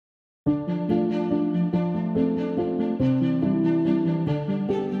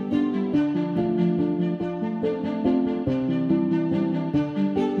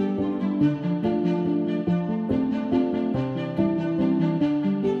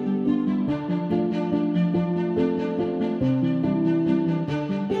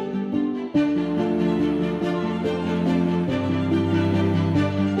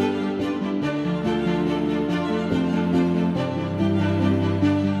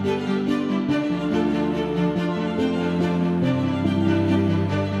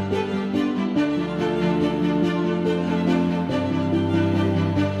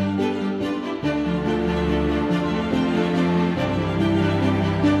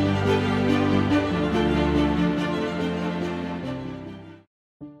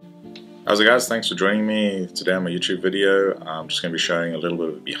How's it, guys? Thanks for joining me today on my YouTube video. I'm just going to be showing a little bit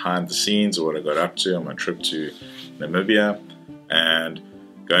of behind the scenes of what I got up to on my trip to Namibia, and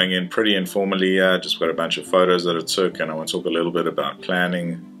going in pretty informally. Just got a bunch of photos that I took, and I want to talk a little bit about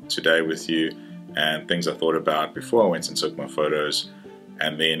planning today with you and things I thought about before I went and took my photos.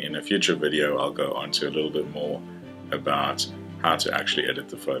 And then in a future video I'll go on to a little bit more about how to actually edit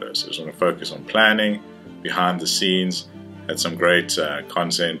the photos. So I just want to focus on planning, behind the scenes. Had some great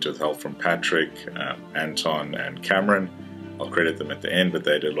content with help from Patrick, Anton and Cameron. I'll credit them at the end, but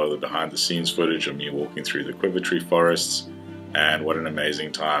they did a lot of the behind the scenes footage of me walking through the quiver tree forests, and what an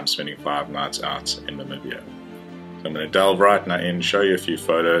amazing time spending 5 nights out in Namibia. So I'm going to delve right now in, show you a few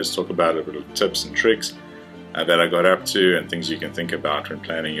photos, talk about a bit of tips and tricks that I got up to and things you can think about when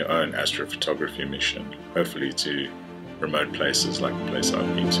planning your own astrophotography mission, hopefully to remote places like the place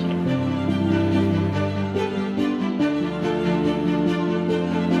I've been to.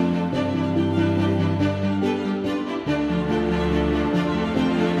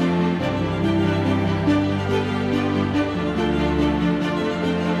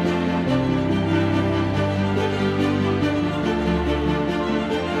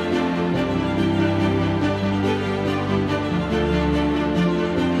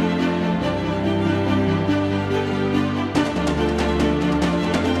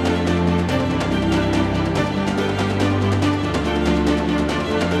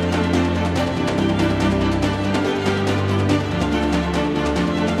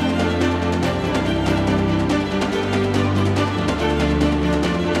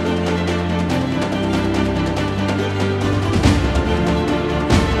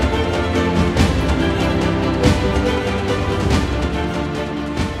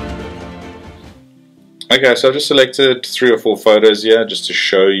 Okay, so I've just selected 3 or 4 photos here just to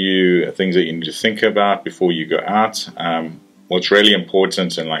show you things that you need to think about before you go out. What's really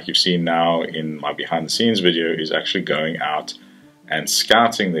important, and like you've seen now in my behind the scenes video, is actually going out and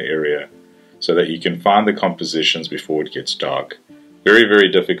scouting the area so that you can find the compositions before it gets dark. Very, very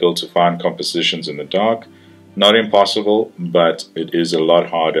difficult to find compositions in the dark. Not impossible, but it is a lot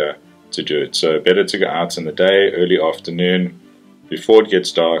harder to do it. So better to go out in the day, early afternoon, before it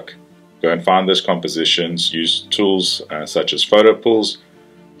gets dark. Go and find those compositions. Use tools such as photo pools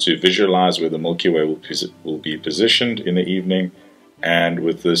to visualize where the Milky Way will be positioned in the evening, and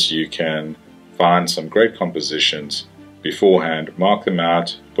with this you can find some great compositions beforehand, mark them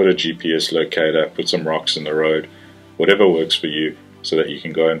out, put a GPS locator, put some rocks in the road, whatever works for you, so that you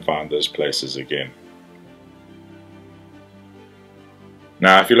can go and find those places again.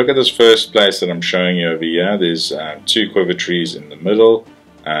 Now if you look at this first place that I'm showing you over here, there's 2 quiver trees in the middle,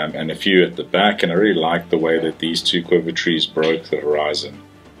 and a few at the back, and I really like the way that these 2 quiver trees broke the horizon.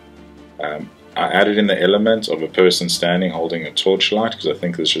 I added in the element of a person standing holding a torchlight because I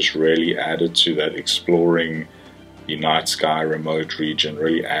think this just really added to that exploring the night sky remote region,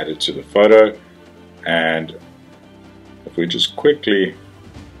 really added to the photo. And if we just quickly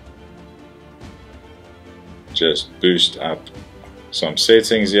just boost up some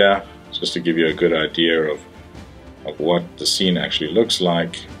settings here just to give you a good idea of what the scene actually looks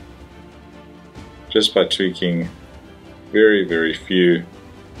like, just by tweaking very, very few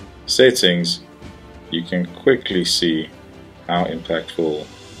settings, you can quickly see how impactful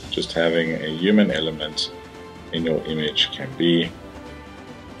just having a human element in your image can be.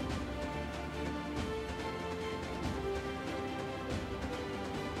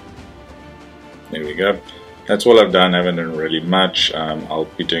 There we go. That's all I've done. I haven't done really much. I'll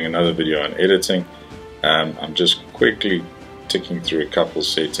be doing another video on editing. I'm just quickly ticking through a couple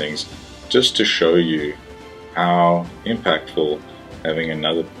settings just to show you how impactful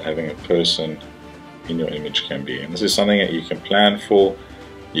having a person in your image can be. And this is something that you can plan for.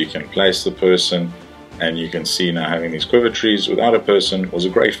 You can place the person, and you can see now having these quiver trees without a person was a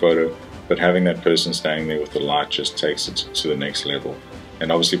great photo, but having that person standing there with the light just takes it to the next level.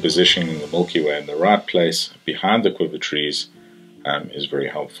 And obviously positioning the Milky Way in the right place behind the quiver trees is very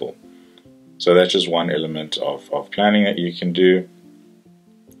helpful. So that's just one element of planning that you can do.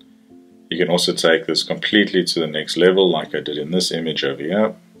 You can also take this completely to the next level like I did in this image over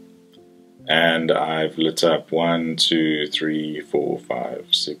here. And I've lit up 1, 2, 3, 4, 5,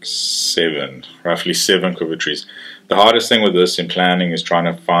 6, 7, roughly 7 quiver trees. The hardest thing with this in planning is trying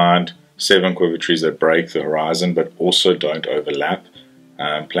to find 7 quiver trees that break the horizon but also don't overlap.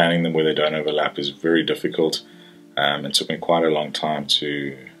 Planning them where they don't overlap is very difficult. It took me quite a long time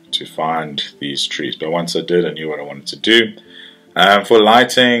to find these trees, but once I did, I knew what I wanted to do. For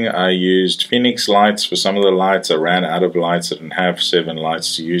lighting, I used Phoenix lights. For some of the lights, I ran out of lights. I didn't have 7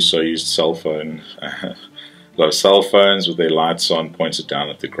 lights to use, so I used cell phone A lot of cell phones with their lights on pointed down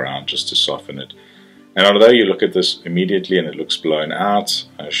at the ground just to soften it. And although you look at this immediately and it looks blown out,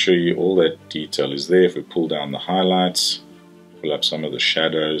 I assure you all that detail is there. If we pull down the highlights, pull up some of the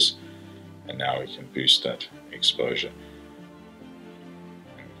shadows, and now we can boost that exposure.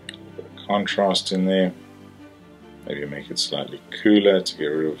 A little bit of contrast in there. Maybe make it slightly cooler to get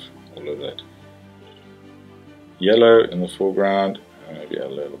rid of all of that yellow in the foreground. Maybe a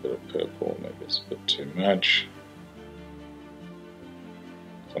little bit of purple, maybe it's a bit too much.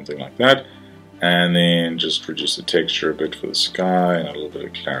 Something like that. And then just reduce the texture a bit for the sky and a little bit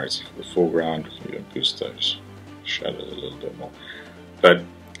of clarity for the foreground. We can even boost those shadows a little bit more. But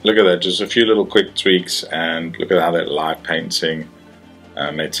look at that, just a few little quick tweaks, and look at how that light painting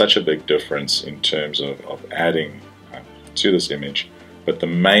made such a big difference in terms of adding to this image. But the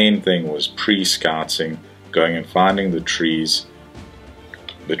main thing was pre-scouting, going and finding the trees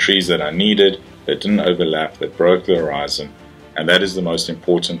that I needed, that didn't overlap, that broke the horizon. And that is the most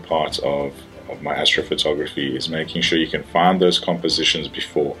important part of my astrophotography, is making sure you can find those compositions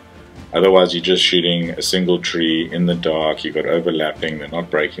before. Otherwise you're just shooting a single tree in the dark, you've got overlapping, they're not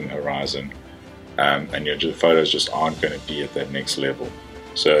breaking the horizon, and your photos just aren't going to be at that next level.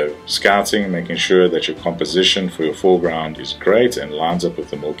 So scouting, making sure that your composition for your foreground is great and lines up with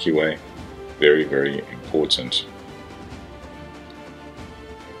the Milky Way, very, very important.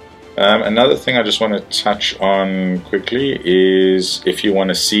 Another thing I just want to touch on quickly is if you want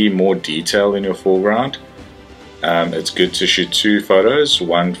to see more detail in your foreground, it's good to shoot two photos,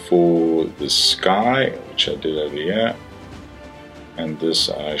 one for the sky, which I did over here, and this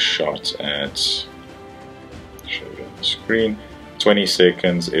I shot at, show it on the screen, 20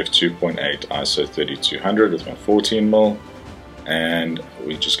 seconds, f2.8, ISO 3200 with my 14mm, and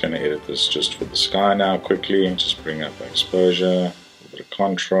we're just going to edit this just for the sky now quickly, just bring up exposure, bit of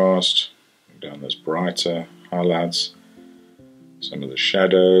contrast, down those brighter highlights, some of the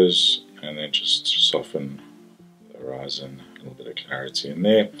shadows, and then just soften the horizon, a little bit of clarity in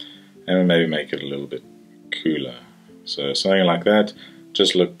there, and maybe make it a little bit cooler. So something like that.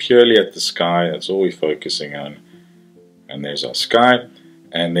 Just look purely at the sky, that's all we're focusing on, and there's our sky.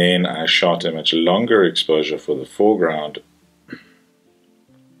 And then I shot a much longer exposure for the foreground,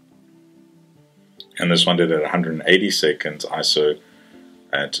 and this one did at 180 seconds ISO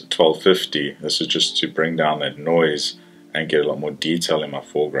at 1250. This is just to bring down that noise and get a lot more detail in my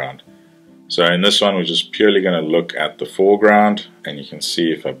foreground. So in this one we're just purely going to look at the foreground, and you can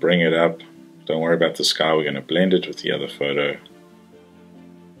see if I bring it up, don't worry about the sky, we're going to blend it with the other photo,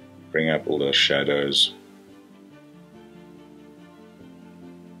 bring up all those shadows,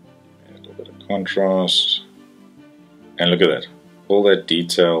 and a little bit of contrast, and look at that, all that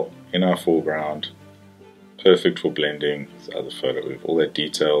detail in our foreground. Perfect for blending with the other photo. We have all that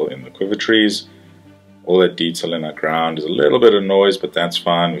detail in the quiver trees, all that detail in our ground. There's a little bit of noise, but that's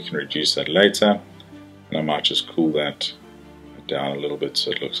fine, we can reduce that later. And I might just cool that down a little bit so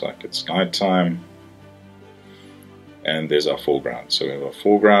it looks like it's nighttime. And there's our foreground. So we have our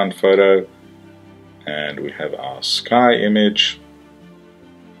foreground photo, and we have our sky image,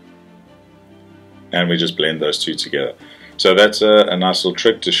 and we just blend those two together. So that's a nice little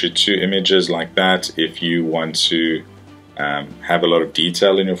trick to shoot two images like that if you want to have a lot of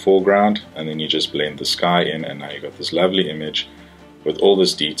detail in your foreground, and then you just blend the sky in, and now you've got this lovely image with all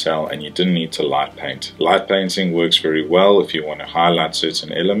this detail, and you didn't need to light paint. Light painting works very well if you want to highlight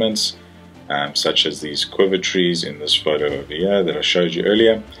certain elements, such as these quiver trees in this photo over here that I showed you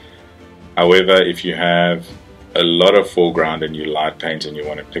earlier. However, if you have a lot of foreground and you light paint and you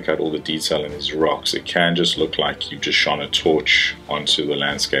want to pick out all the detail in these rocks, it can just look like you've just shone a torch onto the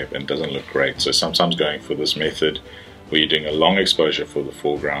landscape and doesn't look great. So sometimes going for this method where you're doing a long exposure for the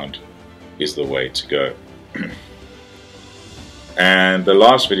foreground is the way to go. And the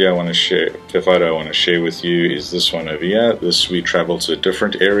last video I want to share, the photo I want to share with you, is this one over here. This, we traveled to a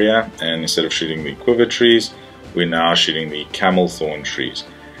different area, and instead of shooting the quiver trees, we're now shooting the camel thorn trees.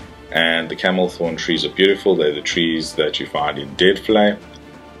 And the camel thorn trees are beautiful. They're the trees that you find in dead flay,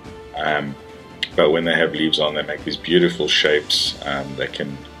 but when they have leaves on, they make these beautiful shapes that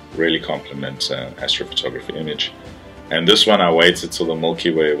can really complement an astrophotography image. And this one I waited till the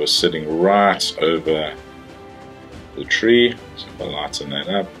Milky Way was sitting right over the tree. So if I lighten that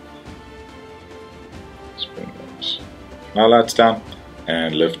up, let's bring those highlights down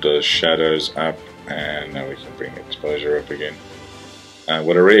and lift those shadows up, and now we can bring the exposure up again.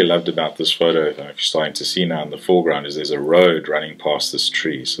 What I really loved about this photo, if you're starting to see now in the foreground, is there's a road running past this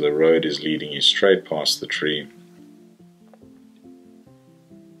tree. So the road is leading you straight past the tree.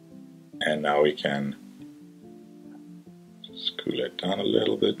 And now we can just cool it down a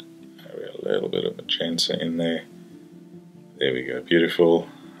little bit. There we get a little bit of magenta in there. There we go, beautiful.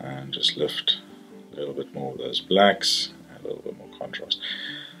 And just lift a little bit more of those blacks, a little bit more contrast.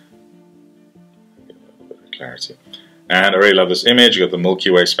 Get a little bit of clarity. And I really love this image. You got the Milky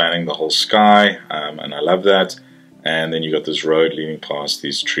Way spanning the whole sky, and I love that. And then you got this road leading past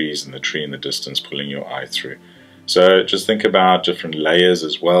these trees, and the tree in the distance pulling your eye through. So just think about different layers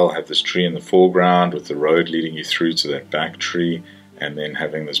as well. Have this tree in the foreground with the road leading you through to that back tree, and then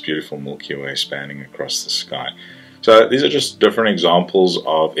having this beautiful Milky Way spanning across the sky. So these are just different examples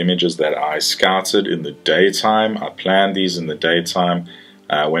of images that I scouted in the daytime. I planned these in the daytime.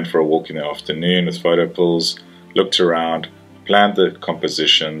 I went for a walk in the afternoon with photo pills, looked around, planned the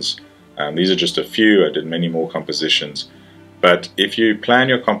compositions. These are just a few. I did many more compositions. But if you plan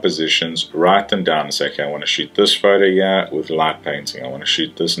your compositions, write them down and say, okay, I want to shoot this photo here with light painting. I want to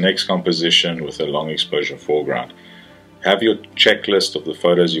shoot this next composition with a long exposure foreground. Have your checklist of the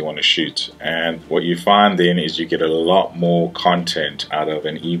photos you want to shoot, and what you find then is you get a lot more content out of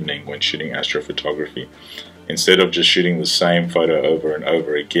an evening when shooting astrophotography. Instead of just shooting the same photo over and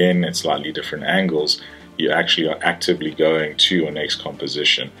over again at slightly different angles, you actually are actively going to your next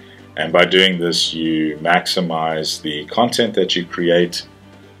composition. And by doing this, you maximize the content that you create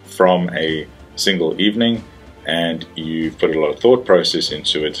from a single evening, and you put a lot of thought process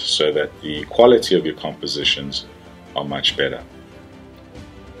into it so that the quality of your compositions are much better.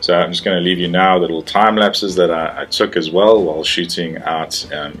 So I'm just going to leave you now the little time lapses that I took as well while shooting out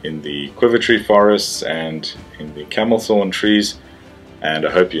in the quiver tree forests and in the camel thorn trees. And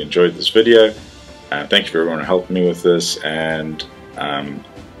I hope you enjoyed this video. Thank you for everyone helping me with this, and I'm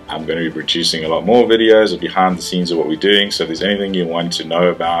going to be producing a lot more videos of behind the scenes of what we're doing. So if there's anything you want to know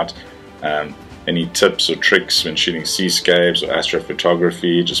about, any tips or tricks when shooting seascapes or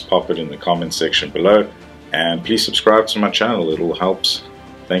astrophotography, just pop it in the comment section below. And please subscribe to my channel, it all helps.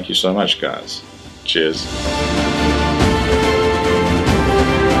 Thank you so much, guys. Cheers.